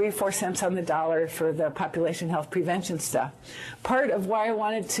 3 or 4 cents on the dollar for the population health prevention stuff. Part of why I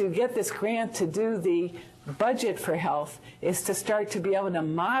wanted to get this grant to do the budget for health is to start to be able to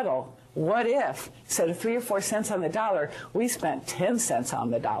model what if, instead of 3 or 4 cents on the dollar, we spent 10 cents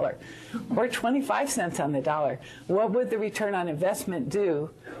on the dollar or 25 cents on the dollar. What would the return on investment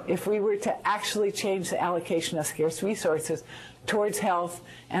do if we were to actually change the allocation of scarce resources towards health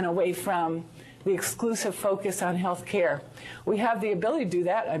and away from the exclusive focus on health care? We have the ability to do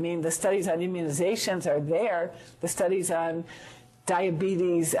that. I mean, the studies on immunizations are there. The studies on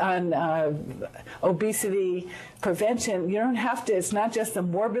diabetes, on obesity prevention. You don't have to, it's not just the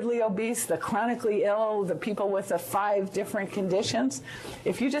morbidly obese, the chronically ill, the people with the 5 different conditions.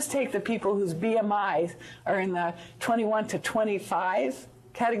 If you just take the people whose BMIs are in the 21 to 25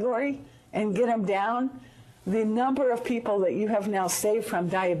 category and get them down, the number of people that you have now saved from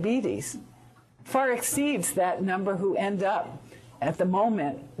diabetes far exceeds that number who end up at the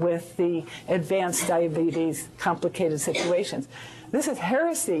moment with the advanced diabetes complicated situations. This is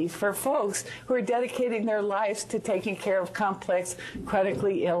heresy for folks who are dedicating their lives to taking care of complex,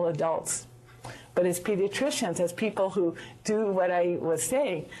 chronically ill adults. But as pediatricians, as people who do what I was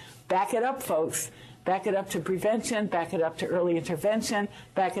saying, back it up, folks. Back it up to prevention, back it up to early intervention,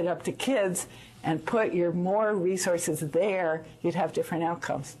 back it up to kids, and put your more resources there, you'd have different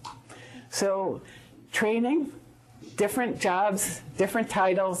outcomes. So training, different jobs, different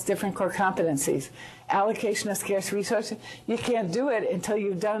titles, different core competencies. Allocation of scarce resources, you can't do it until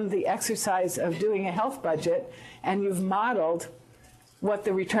you've done the exercise of doing a health budget and you've modeled what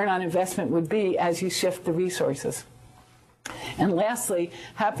the return on investment would be as you shift the resources. And lastly,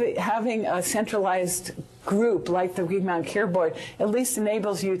 having a centralized group like the Rebound Care Board at least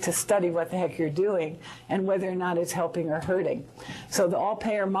enables you to study what the heck you're doing and whether or not it's helping or hurting. So the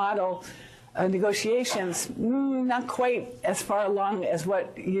all-payer model negotiations, not quite as far along as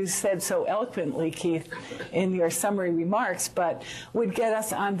what you said so eloquently, Keith, in your summary remarks, but would get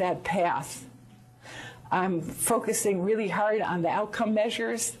us on that path. I'm focusing really hard on the outcome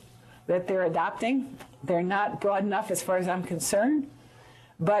measures that they're adopting. They're not broad enough as far as I'm concerned,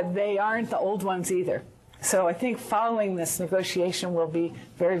 but they aren't the old ones either. So I think following this negotiation will be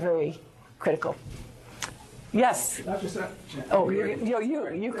very, very critical. Yes. Oh,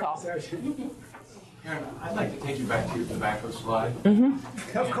 you call. Karen, I'd like to take you back to your tobacco slide.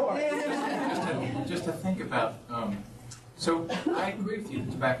 Mm-hmm. Of course. Just to think about. So I agree with you.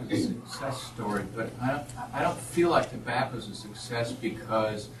 Tobacco is a success story, but I don't feel like tobacco is a success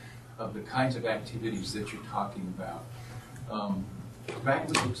because of the kinds of activities that you're talking about.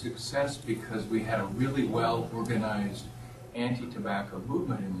 Tobacco is a success because we had a really well-organized anti-tobacco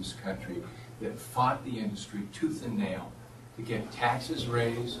movement in this country that fought the industry tooth and nail to get taxes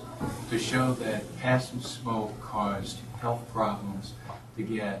raised, to show that passive smoke caused health problems, to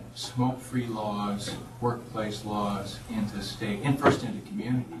get smoke-free laws, workplace laws first into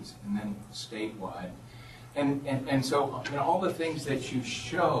communities and then statewide. And so all the things that you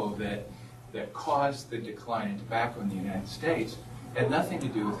show that caused the decline in tobacco in the United States had nothing to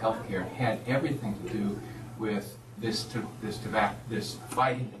do with healthcare. It had everything to do with this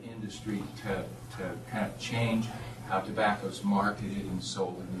fighting the industry to kind of change how tobacco is marketed and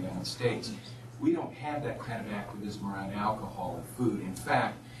sold in the United States. We don't have that kind of activism around alcohol and food. In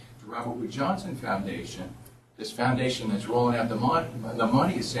fact, the Robert Wood Johnson Foundation, this foundation that's rolling out the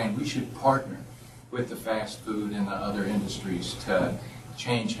money is saying we should partner with the fast food and the other industries to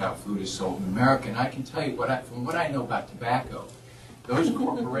change how food is sold in America. And I can tell you, from what I know about tobacco, those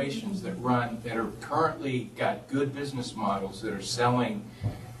corporations that are currently got good business models that are selling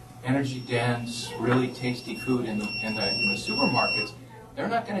energy-dense, really tasty food in the supermarkets, they're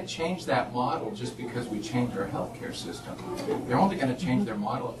not going to change that model just because we change our healthcare system. They're only going to change their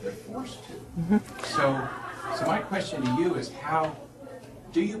model if they're forced to. Mm-hmm. So my question to you is, how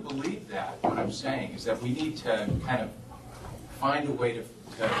do you believe that? What I'm saying is that we need to kind of find a way to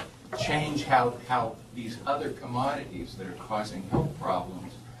change how these other commodities that are causing health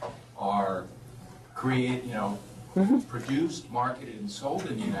problems are produced, marketed, and sold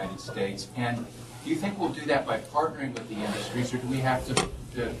in the United States. And do you think we'll do that by partnering with the industries, or do we have to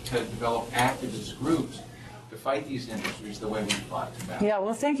develop activist groups to fight these industries the way we've talked about? Yeah,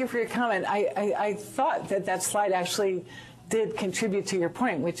 well, thank you for your comment. I thought that slide actually did contribute to your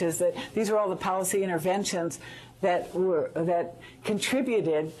point, which is that these are all the policy interventions that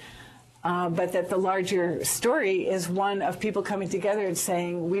contributed, but that the larger story is one of people coming together and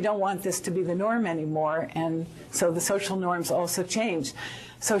saying, we don't want this to be the norm anymore, and so the social norms also change.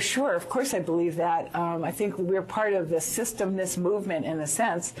 So sure, of course I believe that. I think we're part of the system. This movement, in a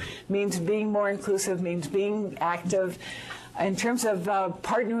sense, means being more inclusive, means being active. In terms of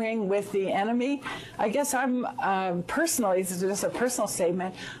partnering with the enemy, I guess I'm personally, this is just a personal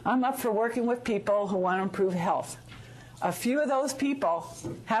statement, I'm up for working with people who want to improve health. A few of those people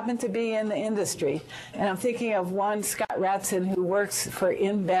happen to be in the industry, and I'm thinking of one, Scott Ratson, who works for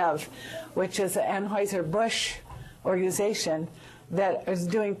InBev, which is an Anheuser-Busch organization that is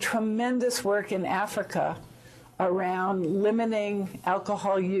doing tremendous work in Africa around limiting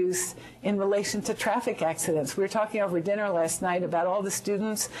alcohol use in relation to traffic accidents. We were talking over dinner last night about all the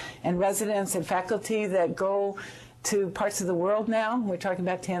students and residents and faculty that go to parts of the world now. We're talking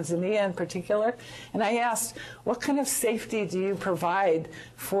about Tanzania in particular. And I asked, what kind of safety do you provide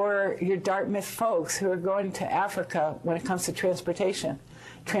for your Dartmouth folks who are going to Africa when it comes to transportation?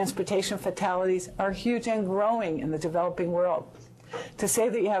 Transportation fatalities are huge and growing in the developing world. To say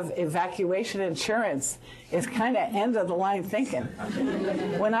that you have evacuation insurance is kind of end-of-the-line thinking.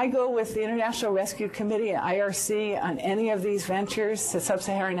 When I go with the International Rescue Committee and IRC on any of these ventures to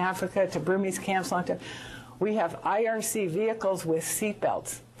sub-Saharan Africa, to Burmese camps, long term, we have IRC vehicles with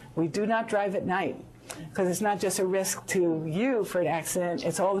seatbelts. We do not drive at night, because it's not just a risk to you for an accident,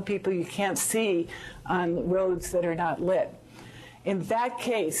 it's all the people you can't see on roads that are not lit. In that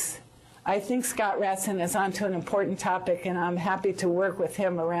case, I think Scott Ratson is onto an important topic, and I'm happy to work with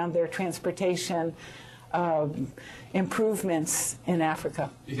him around their transportation improvements in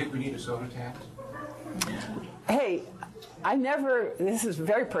Africa. Do you think we need a soda tax? Hey, this is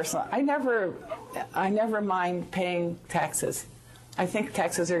very personal, I never mind paying taxes. I think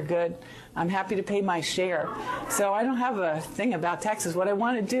taxes are good. I'm happy to pay my share. So I don't have a thing about taxes. What I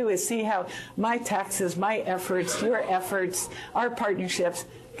want to do is see how my taxes, my efforts, your efforts, our partnerships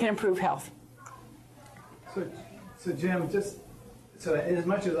can improve health. So Jim, so as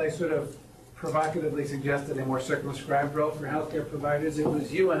much as I sort of provocatively suggested a more circumscribed role for healthcare providers, it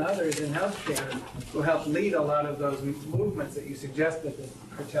was you and others in healthcare who helped lead a lot of those movements that you suggested that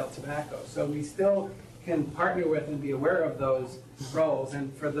curtailed tobacco. So we still can partner with and be aware of those roles.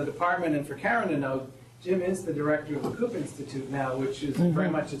 And for the department and for Karen to know, Jim is the director of the Coop Institute now, which is very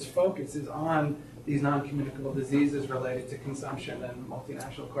much its focus is on these non-communicable diseases related to consumption and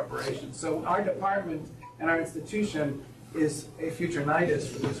multinational corporations. So our department and our institution is a future nidus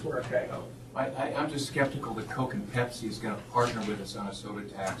for this work, I hope. I'm just skeptical that Coke and Pepsi is going to partner with us on a soda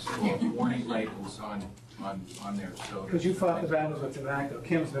tax or warning labels on their soda. Because you fought the battles with tobacco.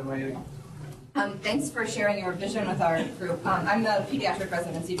 Kim's been waiting. Thanks for sharing your vision with our group. I'm the Pediatric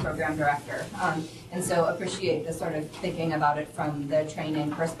Residency Program Director, and so appreciate the sort of thinking about it from the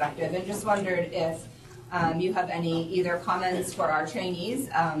training perspective, and just wondered if you have any either comments for our trainees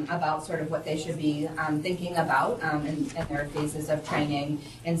about sort of what they should be thinking about in their phases of training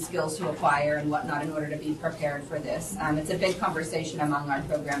and skills to acquire and whatnot in order to be prepared for this. It's a big conversation among our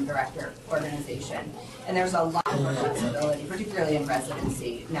program director organization. And there's a lot more flexibility, particularly in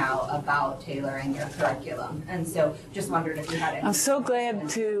residency now, about tailoring your curriculum. And so just wondered if you had any. I'm so glad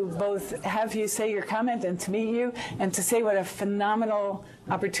to both have you say your comment and to meet you and to say what a phenomenal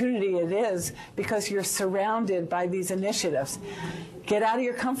opportunity it is, because you're surrounded by these initiatives. Get out of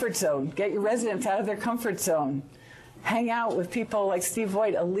your comfort zone. Get your residents out of their comfort zone. Hang out with people like Steve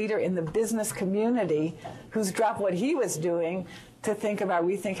Voigt, a leader in the business community who's dropped what he was doing to think about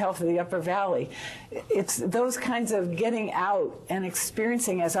Rethink Health of the Upper Valley. It's those kinds of getting out and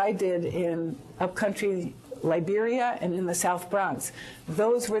experiencing, as I did in upcountry Liberia and in the South Bronx.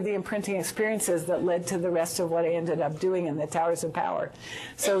 Those were the imprinting experiences that led to the rest of what I ended up doing in the Towers of Power.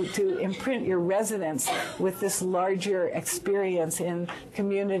 So to imprint your residents with this larger experience in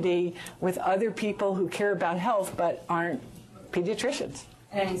community with other people who care about health but aren't pediatricians.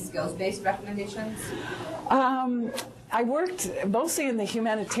 And any skills-based recommendations? I worked mostly in the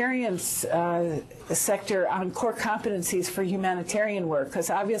humanitarian sector on core competencies for humanitarian work, because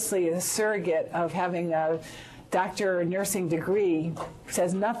obviously a surrogate of having a doctor or nursing degree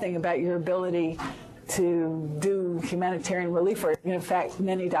says nothing about your ability to do humanitarian relief work. In fact,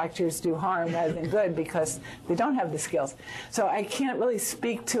 many doctors do harm rather than good because they don't have the skills. So I can't really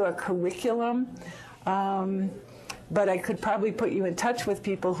speak to a curriculum, but I could probably put you in touch with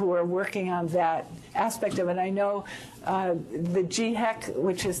people who are working on that aspect of it. I know the GHEC,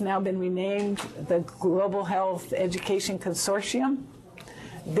 which has now been renamed the Global Health Education Consortium,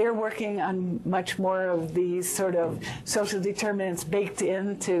 they're working on much more of these sort of social determinants baked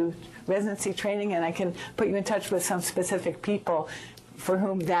into residency training, and I can put you in touch with some specific people for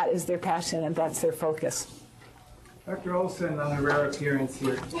whom that is their passion and that's their focus. Dr. Olson, on a rare appearance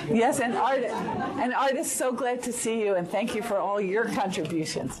here. Yes, and artist, so glad to see you, and thank you for all your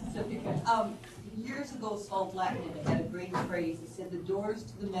contributions. Years ago, Saul Blackman had a great phrase. He said, "The doors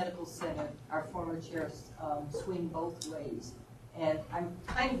to the medical center," our former chair, swing both ways. And I'm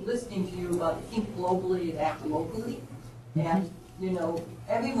kind of listening to you about think globally and act locally. And, you know,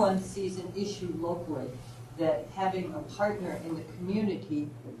 everyone sees an issue locally, that having a partner in the community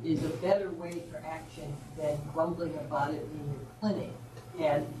is a better way for action than grumbling about it in your clinic.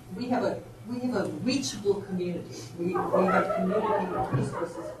 And we have a reachable community. We have community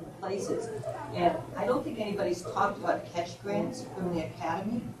resources in places. And I don't think anybody's talked about catch grants from the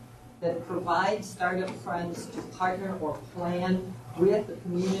academy that provide startup funds to partner or plan with the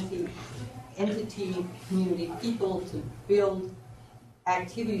community entity, community people to build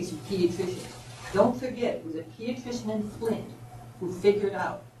activities with pediatricians. Don't forget, it was a pediatrician in Flint who figured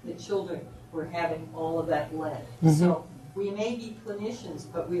out that children were having all of that lead. So we may be clinicians,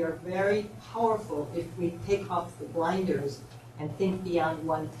 but we are very powerful if we take off the blinders and think beyond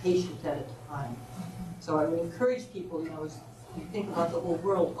one patient at a time. So I would encourage people, you know, as you think about the whole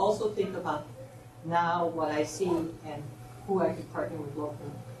world, also think about now what I see and who I could partner with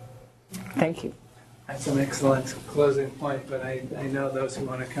locally. Thank you. That's an excellent closing point, but I know those who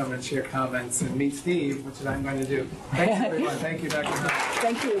want to come and share comments and meet Steve, which I'm going to do. Thanks, everyone. Thank you, Dr. Hein.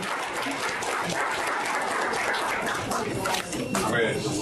 Thank you.